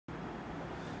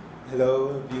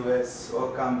Hello viewers,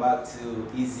 welcome back to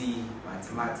Easy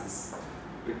Mathematics.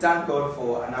 We thank God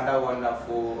for another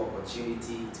wonderful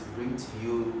opportunity to bring to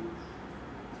you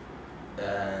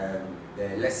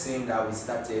the lesson that we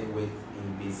started with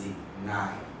in Basic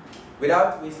 9.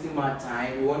 Without wasting my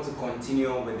time, we want to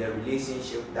continue with the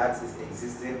relationship that is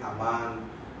existing among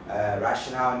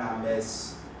rational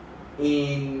numbers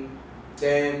in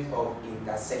terms of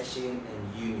intersection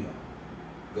and union.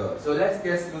 Good. So let's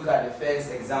just look at the first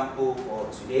example for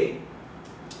today.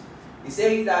 It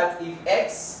says that if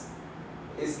x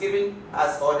is given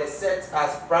as or the set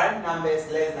as prime numbers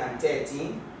less than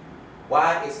 13,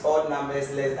 y is odd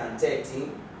numbers less than 13,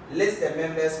 list the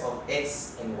members of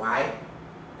x and y,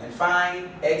 and find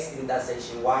x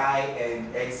intersection y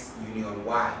and x union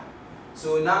y.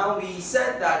 So now we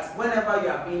said that whenever you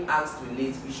are being asked to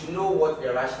list, you should know what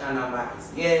the rational number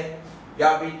is. Here, you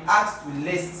have been asked to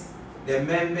list the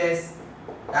members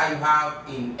that you have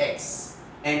in x,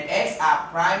 and x are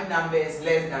prime numbers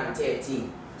less than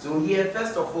 13. So here,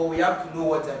 first of all, we have to know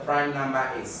what a prime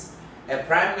number is. A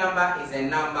prime number is a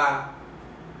number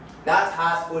that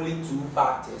has only two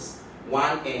factors,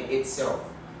 1 and itself.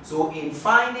 So in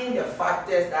finding the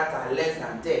factors that are less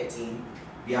than 13,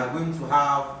 we are going to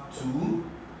have 2,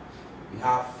 we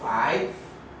have 5,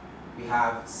 we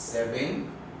have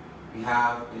 7, we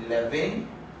have 11,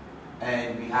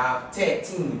 and we have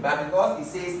 13. But because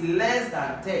it says less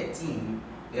than 13,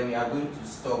 then we are going to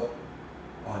stop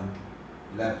on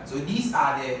 11. So these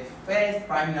are the first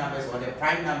prime numbers, or the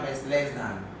prime numbers less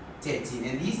than 13.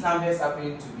 And these numbers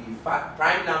happen to be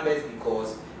prime numbers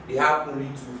because they have only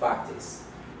two factors.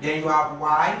 Then you have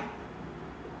y.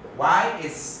 Y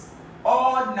is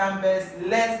odd numbers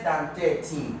less than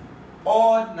 13.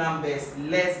 Odd numbers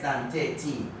less than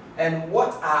 13. And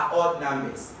what are odd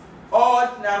numbers?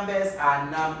 Odd numbers are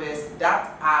numbers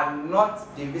that are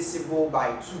not divisible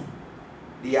by 2.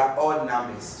 They are odd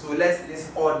numbers. So let's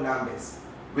list odd numbers.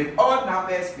 With odd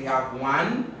numbers, we have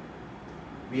 1,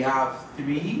 we have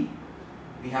 3,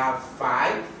 we have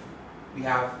 5, we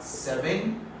have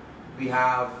 7, we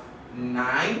have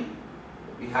 9,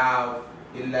 we have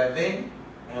 11,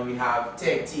 and we have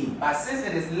 13. But since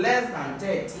it is less than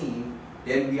 13,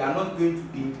 then we are not going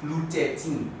to include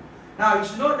 13. Now you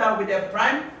should know that with the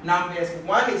prime numbers,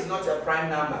 1 is not a prime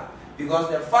number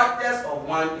because the factors of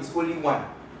 1 is only 1.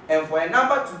 And for a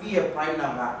number to be a prime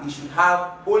number, it should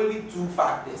have only two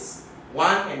factors,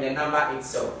 1 and the number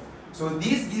itself. So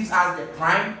this gives us the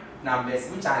prime numbers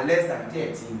which are less than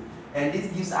 13, and this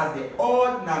gives us the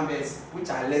odd numbers which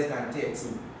are less than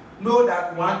 13. Know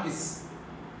that 1 is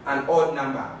an odd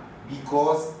number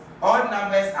because odd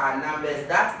numbers are numbers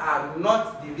that are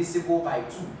not divisible by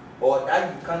 2, or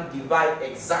that you can't divide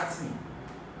exactly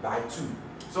by 2.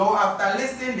 So after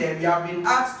listing them, you have been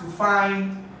asked to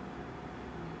find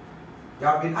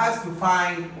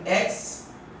x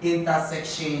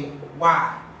intersection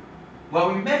y.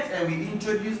 When we met and we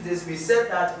introduced this, we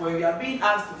said that when we are being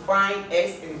asked to find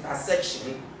x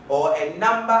intersection or a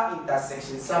number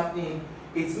intersection something,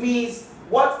 it means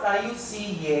what can you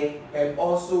see here and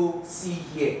also see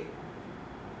here?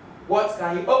 What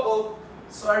can you,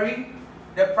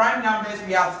 the prime numbers,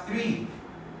 we have 3.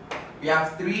 We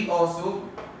have 3 also.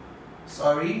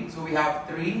 So we have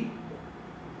 3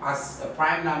 as a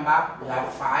prime number. We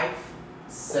have 5,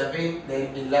 7,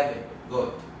 then 11.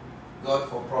 Good. God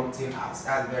for prompting us.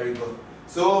 That's very good.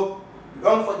 So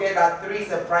don't forget that 3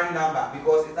 is a prime number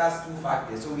because it has two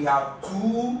factors. So we have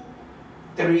 2,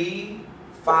 3,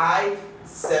 5,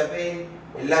 7,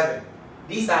 11.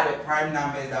 These are the prime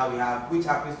numbers that we have, which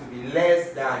happens to be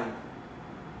less than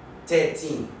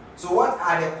 13. So what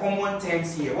are the common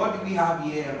terms here? What do we have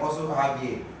here and also have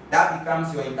here? That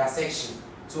becomes your intersection.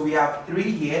 So we have 3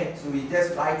 here, so we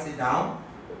just write it down.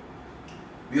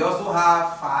 We also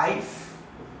have 5.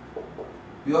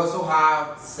 We also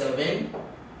have 7.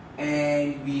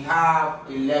 And we have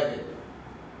 11.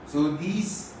 So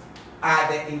these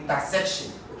are the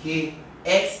intersection. Okay?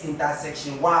 X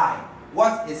intersection Y.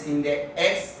 What is in the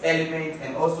X element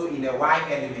and also in the Y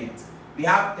element? We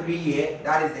have 3 here,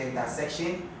 that is the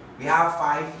intersection. We have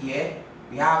 5 here,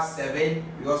 we have 7,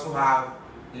 we also have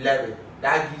 11.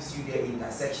 That gives you the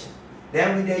intersection.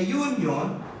 Then with the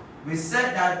union, we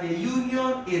said that the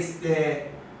union is the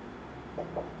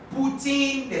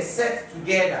putting the set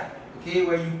together. Okay,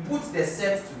 when you put the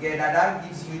set together, that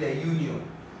gives you the union.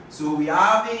 So we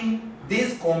are having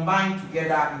this combined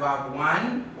together. You have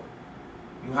 1,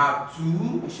 you have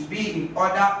 2, it should be in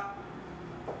order.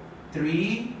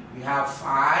 3, we have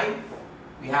 5,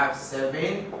 we have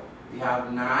 7, we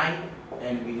have 9,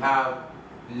 and we have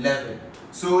 11.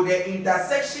 So the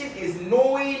intersection is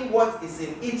knowing what is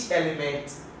in each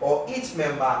element or each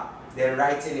member, then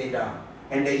writing it down.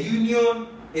 And the union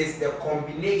is the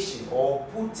combination or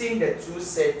putting the two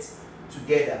sets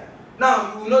together.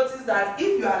 Now you will notice that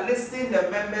if you are listing the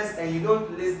members and you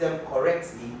don't list them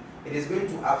correctly, it is going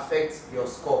to affect your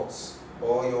scores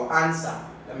or your answer.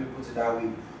 Let me put it that way.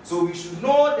 So we should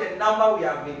know the number we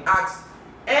have been asked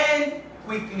and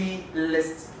quickly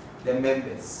list the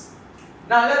members.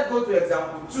 Now let's go to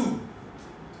example 2.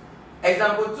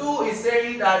 Example 2 is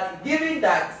saying that given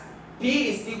that P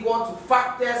is equal to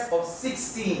factors of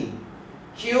 16,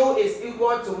 Q is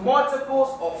equal to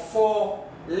multiples of 4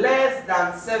 less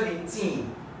than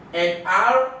 17, and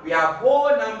R, we have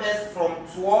whole numbers from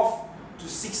 12 to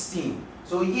 16.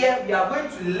 So here we are going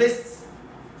to list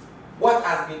what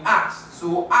has been asked.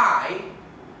 So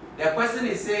the question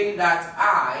is saying that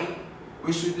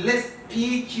we should list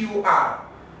PQR.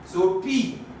 So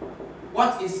P,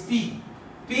 what is P?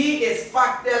 P is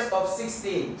factors of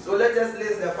 16. So let us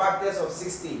list the factors of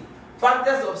 16.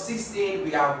 Factors of 16,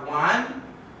 we have 1,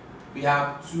 we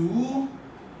have 2,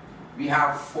 we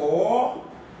have 4,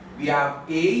 we have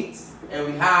 8, and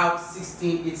we have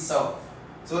 16 itself.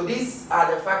 So these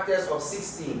are the factors of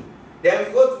 16. Then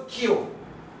we go to Q.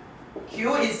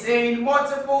 Q is saying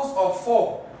multiples of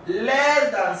 4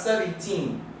 less than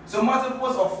 17. So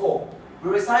multiples of 4. We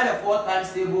recite the 4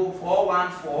 times table. 4,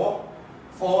 1, 4.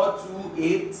 4, 2,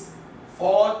 8.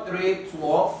 4, 3,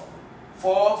 12.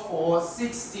 4, 4,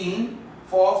 16.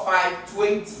 4, 5,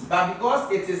 20. But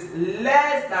because it is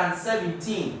less than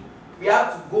 17, we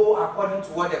have to go according to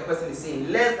what the person is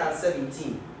saying. Less than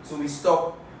 17. So we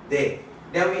stop there.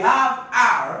 Then we have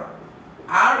R.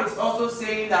 R is also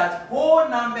saying that whole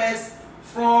numbers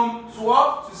from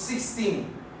 12 to 16.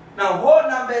 Now whole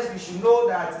numbers, we should know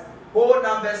that whole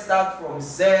numbers start from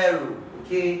 0.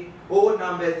 Okay? Whole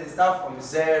numbers, they start from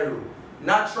 0.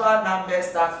 Natural numbers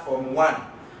start from 1.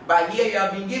 But here you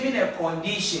have been given a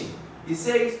condition. It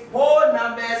says whole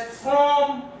numbers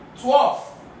from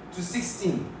 12 to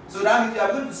 16. So that means you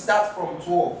are going to start from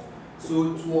 12.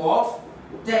 So 12,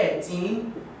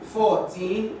 13,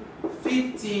 14,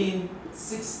 15,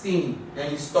 16.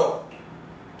 Then you stop.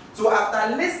 So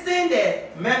after listing the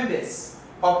members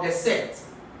of the set,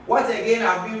 what again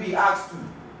are we be asked to?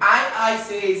 I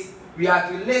says we are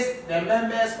to list the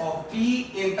members of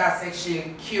P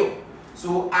intersection Q.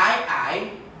 So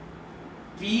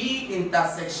P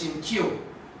intersection Q.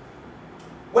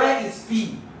 Where is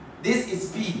P? This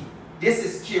is P. This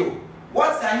is Q.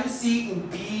 What can you see in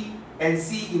P and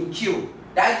see in Q?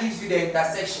 That gives you the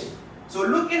intersection. So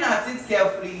looking at it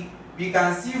carefully, we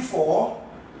can see 4,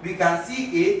 we can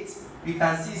see 8, we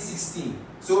can see 16.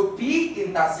 So P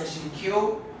intersection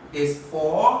Q is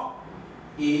 4,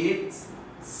 8,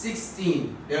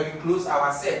 16. Then we close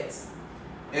our set.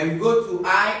 Then we go to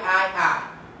I.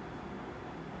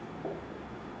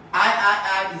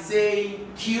 I is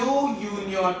saying Q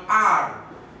union R.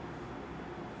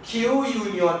 Q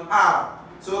union R.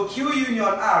 So Q union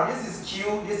R, this is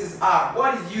Q, this is R.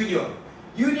 What is union?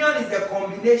 Union is the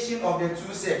combination of the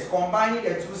two sets, combining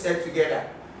the two sets together.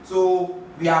 So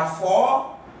we have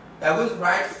 4, we are going to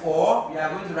write 4, we are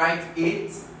going to write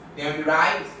 8, then we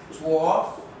write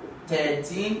 12,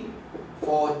 13,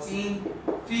 14,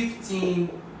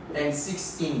 15, and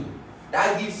 16.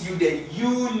 That gives you the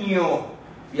union.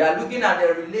 We are looking at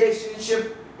the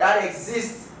relationship that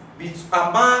exists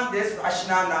among these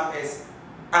rational numbers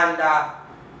and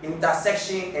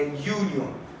intersection and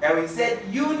union. And we said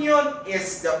union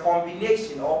is the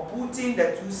combination or putting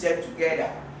the two sets together.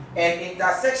 And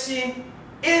intersection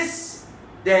is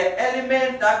the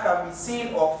element that can be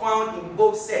seen or found in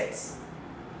both sets.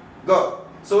 Good.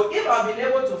 So if I've been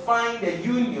able to find the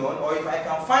union, or if I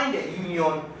can find the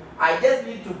union, I just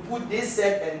need to put this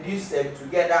set and this set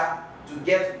together to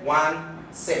get one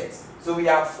set. So we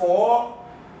have 4,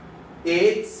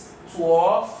 8,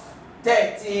 12,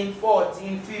 13,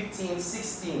 14, 15,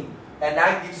 16. And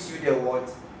that gives you the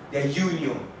what? The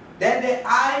union. Then the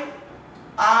IV.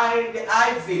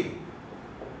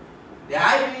 The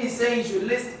IV is saying you should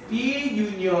list P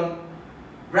union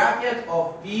bracket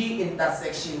of P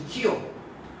intersection Q.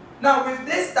 Now with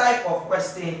this type of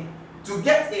question, to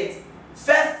get it,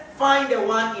 first find the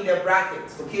one in the bracket.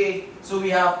 Okay? So we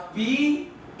have P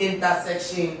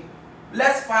intersection.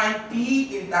 Let's find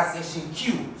P intersection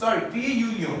Q. Sorry, P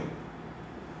union.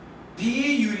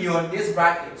 P union this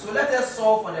bracket. So let us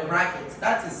solve for the bracket.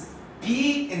 That is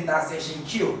P intersection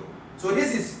Q. So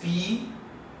this is P.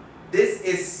 This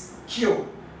is Q.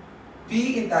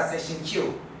 P intersection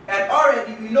Q. And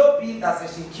already we know P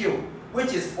intersection Q,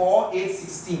 which is 4, 8,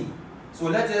 16. So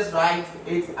let us write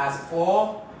it as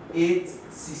 4, 8,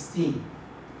 16.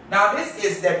 Now this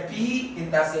is the P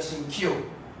intersection Q.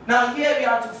 Now here we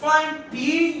have to find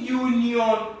P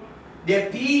union the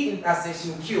P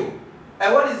intersection Q.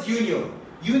 And what is union?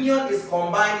 Union is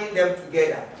combining them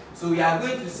together. So we are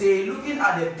going to say, looking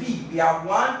at the P, we have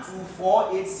 1, 2,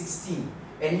 4, 8, 16.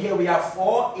 And here we have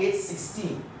 4, 8,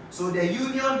 16. So the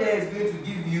union there is going to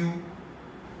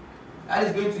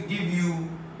give you,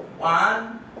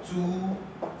 1, 2,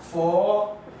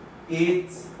 4,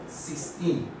 8,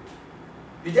 16.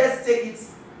 You just take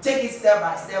it step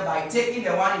by step by taking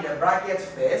the one in the bracket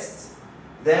first.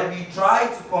 Then we try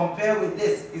to compare with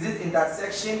this. Is it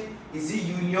intersection? Is it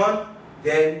union?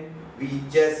 Then we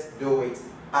just do it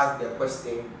as the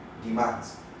question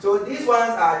demands. So these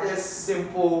ones are just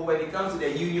simple. When it comes to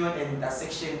the union and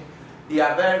intersection, they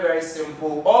are very, very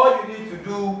simple. All you need to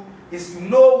do is to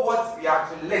know what we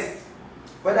have to list.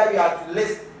 Whether you have to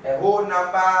list a whole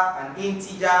number, an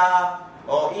integer,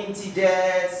 or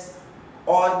integers,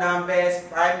 odd numbers,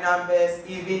 prime numbers,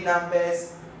 even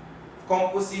numbers,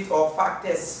 composite or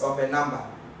factors of a number.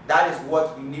 That is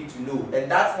what we need to know. And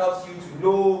that helps you to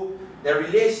know the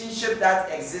relationship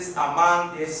that exists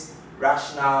among these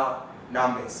rational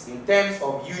numbers in terms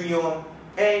of union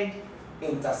and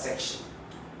intersection.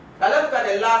 Now let's look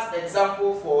at the last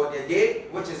example for the day,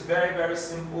 which is very, very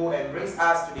simple and brings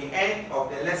us to the end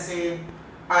of the lesson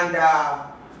under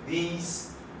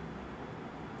these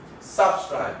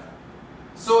subtract.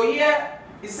 So here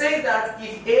it says that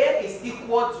if A is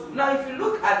equal to, now if you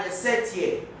look at the set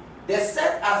here, the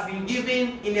set has been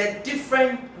given in a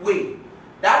different way.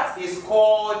 That is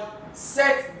called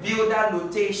set builder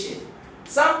notation.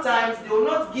 Sometimes they will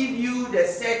not give you the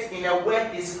set in a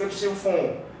word description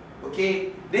form.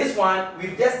 Okay, this one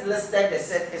we've just listed the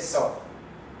set itself,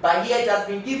 but here it has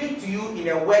been given to you in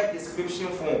a word description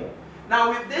form.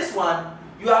 Now with this one,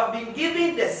 you have been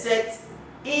given the set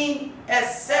in a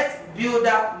set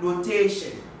builder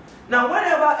notation. Now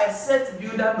whenever a set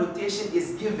builder notation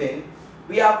is given,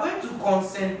 we are going to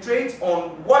concentrate on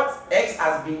what X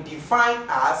has been defined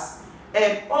as,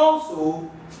 and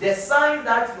also the signs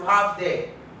that you have there.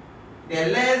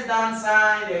 The less than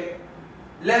sign, the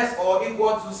less or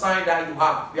equal to sign that you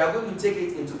have. We are going to take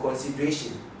it into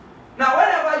consideration. Now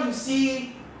whenever you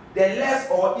see the less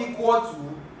or equal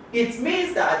to, it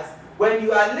means that when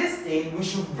you are listing, we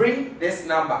should bring this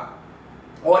number,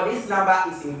 or this number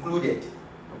is included.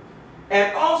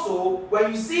 And also,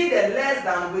 when you see the less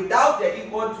than without the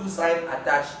equal to sign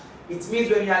attached, it means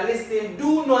when you are listing,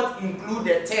 do not include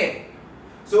the 10.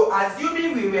 So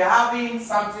assuming we were having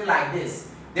something like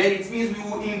this, then it means we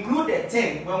will include the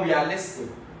 10 when we are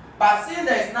listing. But since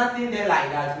there is nothing there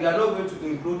like that, we are not going to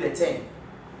include the 10.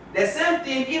 The same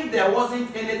thing, if there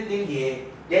wasn't anything here,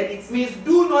 then it means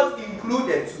do not include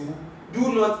the 2,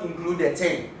 do not include the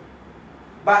 10.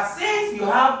 But since you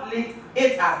have it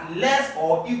as less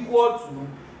or equal to,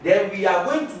 then we are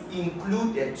going to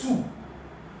include the 2.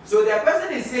 So the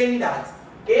person is saying that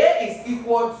A is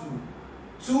equal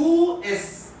to 2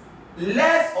 is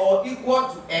less or equal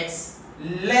to X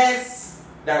less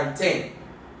than 10.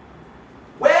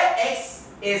 Where X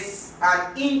is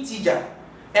an integer,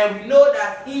 and we know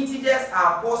that integers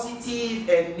are positive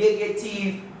and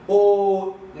negative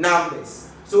whole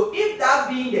numbers. So if that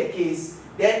being the case,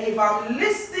 then if I'm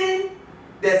listing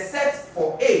the set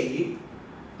for A,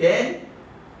 then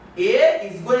A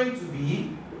is going to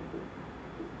be,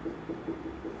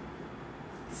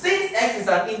 since X is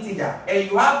an integer and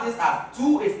you have this as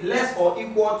 2 is less or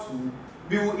equal to,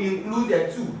 we will include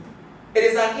the 2. It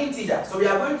is an integer, so we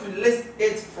are going to list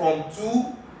it from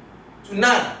 2 to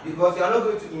 9 because we are not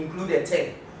going to include the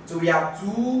 10. So we have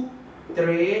 2,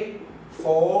 3,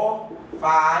 4,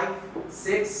 5,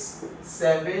 6,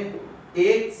 7,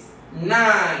 8,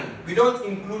 9. We don't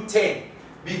include 10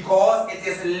 because it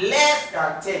is less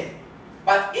than 10.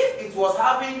 But if it was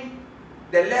having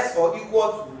the less or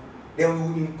equal to, then we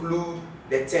will include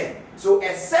the 10. So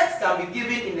a set can be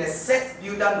given in a set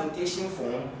builder notation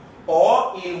form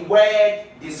or in word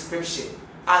description,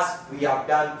 as we have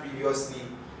done previously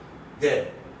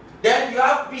there. Then you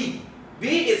have B.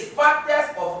 B is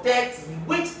factors of 30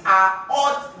 which are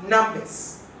odd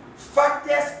numbers.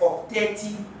 Factors of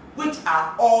 30 which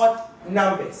are odd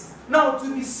numbers. Now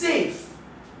to be safe,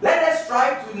 let us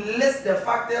try to list the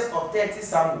factors of 30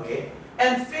 somewhere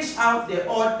and fish out the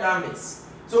odd numbers.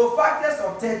 So factors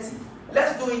of 30,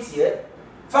 let's do it here.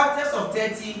 Factors of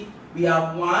 30, we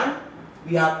have 1,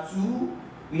 we have 2,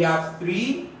 we have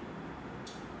 3,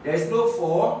 there is no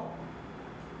 4,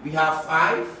 we have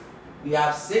 5, we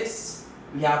have 6,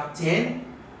 we have 10,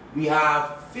 we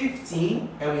have 15,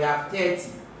 and we have 30.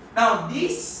 Now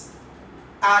these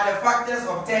are the factors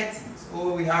of 30.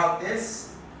 So we have this,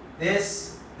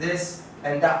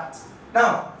 and that.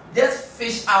 Now, just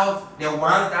fish out the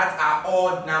ones that are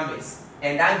odd numbers,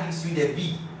 and that gives you the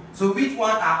B. So which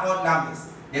one are odd numbers?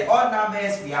 The odd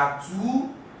numbers, we have 2,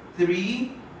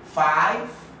 3, 5,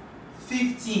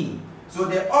 15. So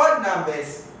the odd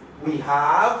numbers, we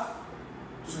have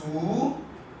 2,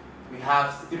 we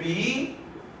have 3,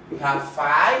 we have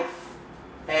 5,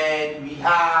 and we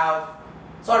have,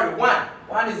 sorry, 1.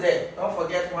 1 is there. Don't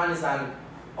forget 1 is an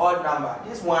odd number.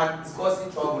 This one is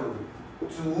causing trouble.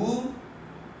 2,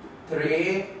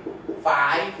 3,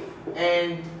 5,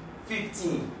 and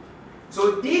 15.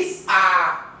 So these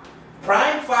are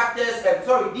prime factors,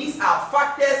 these are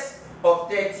factors of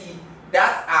 30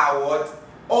 that are what?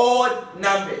 Odd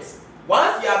numbers.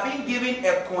 Once you are being given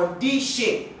a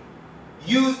condition,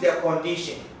 use the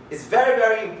condition. It's very,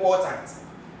 very important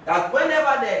that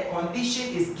whenever the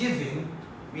condition is given,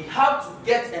 we have to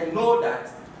get and know that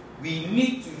we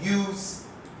need to use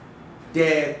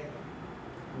the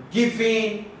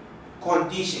given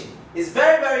condition. It's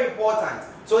very, very important.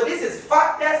 So this is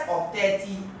factors of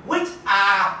 30 which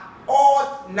are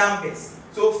odd numbers.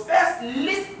 So first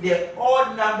list the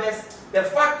odd numbers, the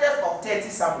factors of 30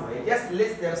 somewhere. Just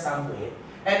list them somewhere.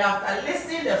 And after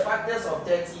listing the factors of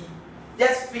 30,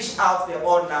 just fish out the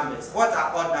odd numbers. What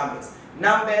are odd numbers?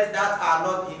 Numbers that are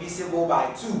not divisible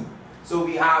by 2. So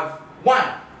we have 1.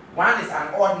 1 is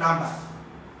an odd number,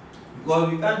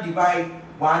 because we can't divide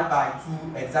 1 by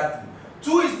 2 exactly.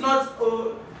 2 is not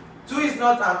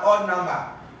an odd number.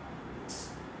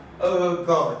 Oh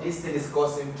God, this thing is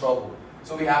causing trouble.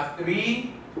 So we have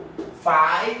 3,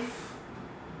 5,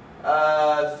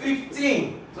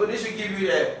 15. So this should give you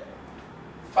the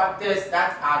factors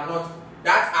that are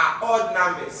odd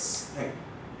numbers. I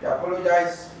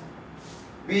apologize.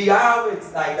 We have it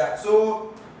like that.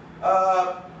 So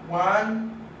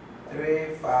 1,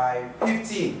 3, 5,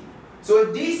 15. So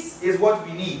this is what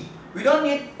we need. We don't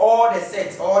need all the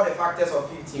sets, all the factors of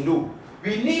 15. No.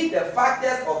 We need the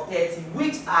factors of 30,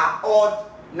 which are odd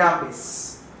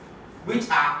numbers. Which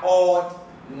are odd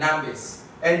numbers.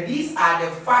 And these are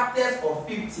the factors of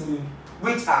 15,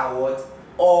 which are what?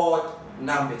 Odd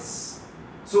numbers.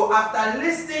 So after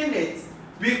listing it,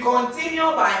 we continue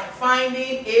by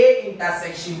finding A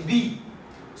intersection B.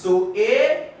 So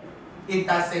A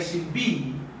intersection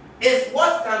B is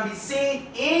what can be seen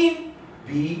in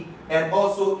B and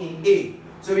also in A.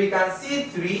 So we can see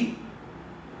 3,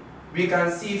 we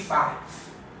can see 5.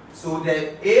 So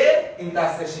the A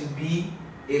intersection B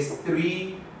is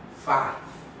 3, 5.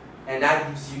 And that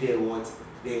gives you the what?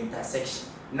 The intersection.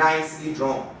 Nicely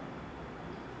drawn.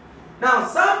 Now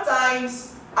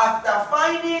sometimes after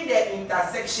finding the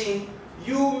intersection,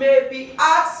 you may be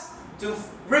asked to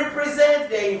represent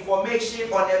the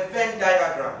information on a Venn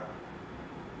diagram.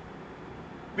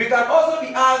 We can also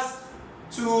be asked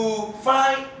to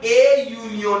find A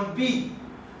union B.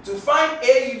 To find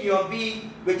A union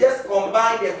B, we just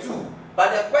combine the two.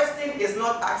 But the question is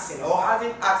not asking or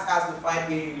hasn't asked us to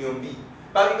find A union B.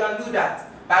 But we can do that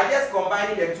by just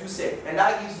combining the two sets. And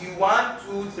that gives you 1,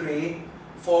 2, 3,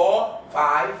 4,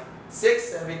 5, 6,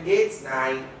 7, 8,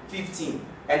 9, 15.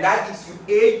 And that gives you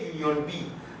A union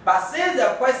B. But since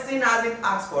the question hasn't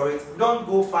asked for it, don't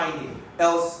go find it.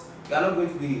 Else, you are not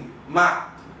going to be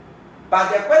marked.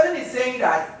 But the question is saying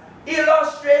that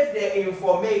illustrate the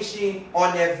information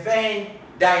on a Venn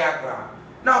diagram.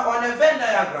 Now, on a Venn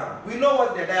diagram, we know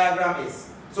what the diagram is.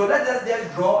 So let us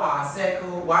just draw our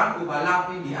circle, one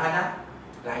overlapping the other,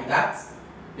 like that.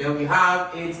 Then we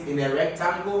have it in a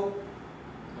rectangle,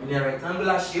 in a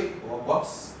rectangular shape or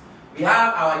box. We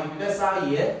have our universal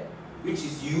here, which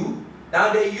is U.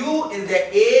 Now the U is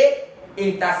the A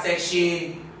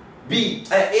intersection B,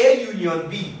 A union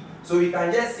B. So we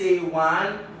can just say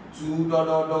 1,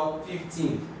 2,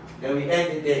 15. Then we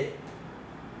end it there.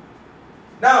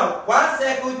 Now, one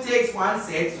circle takes one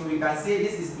set, so we can say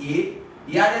this is A.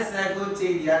 The other circle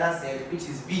takes the other set, which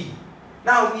is B.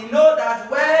 Now, we know that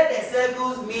where the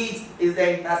circles meet is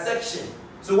the intersection.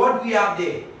 So what do we have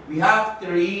there? We have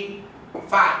 3,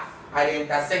 5 at the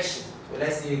intersection. So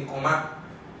let's say comma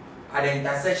at the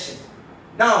intersection.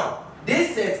 Now,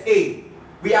 this set A,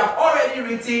 we have already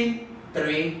written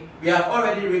 3, we have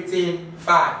already written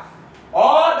 5.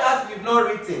 All that we've not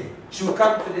written should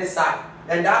come to this side.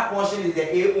 And that portion is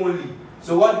the A only.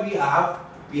 So what do we have?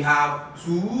 We have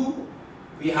 2,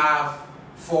 we have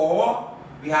 4,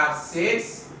 we have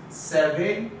 6,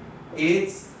 7,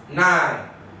 8, 9.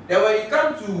 Then when you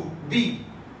come to B,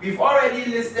 we've already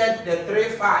listed the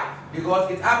 3, 5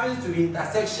 because it happens to be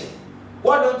intersection.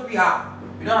 What don't we have?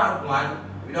 We don't have 1,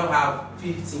 we don't have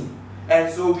 15.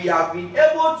 And so we have been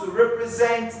able to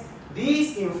represent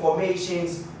these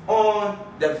informations on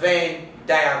the Venn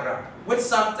diagram, which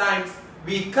sometimes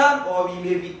we can or we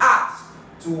may be asked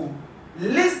to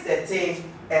list the thing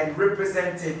and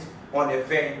represent it on a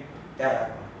Venn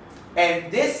diagram. And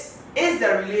this is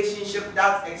the relationship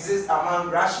that exists among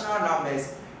rational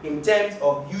numbers in terms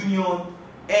of union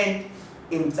and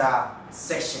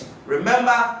intersection.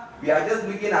 Remember, we are just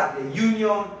looking at the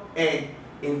union and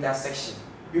intersection.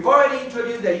 We've already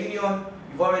introduced the union,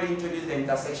 we've already introduced the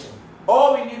intersection.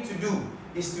 All we need to do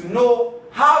is to know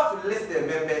how to list the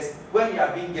members when you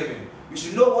are being given. You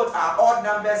should know what our odd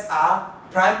numbers are,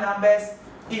 prime numbers,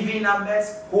 even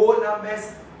numbers, whole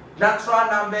numbers,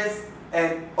 natural numbers,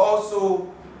 and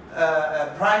also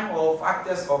prime or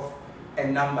factors of a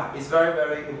number. It's very,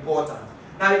 very important.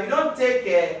 Now, if you don't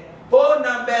take whole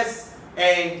numbers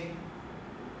and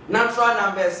natural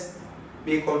numbers,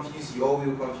 may confuse you or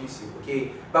will confuse you,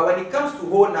 okay? But when it comes to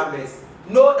whole numbers,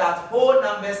 know that whole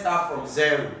numbers start from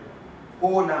 0.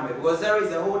 Whole number, because 0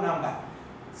 is a whole number.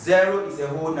 0 is a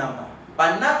whole number.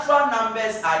 But natural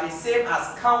numbers are the same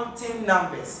as counting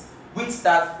numbers, which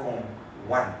start from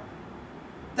 1.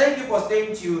 Thank you for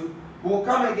staying tuned. We'll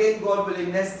come again, God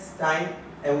willing, next time,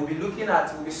 and we'll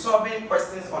be solving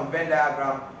questions on Venn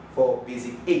diagram for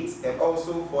basic 8 and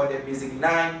also for the basic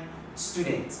 9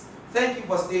 students. Thank you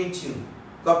for staying tuned.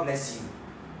 God bless you.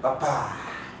 Bye-bye.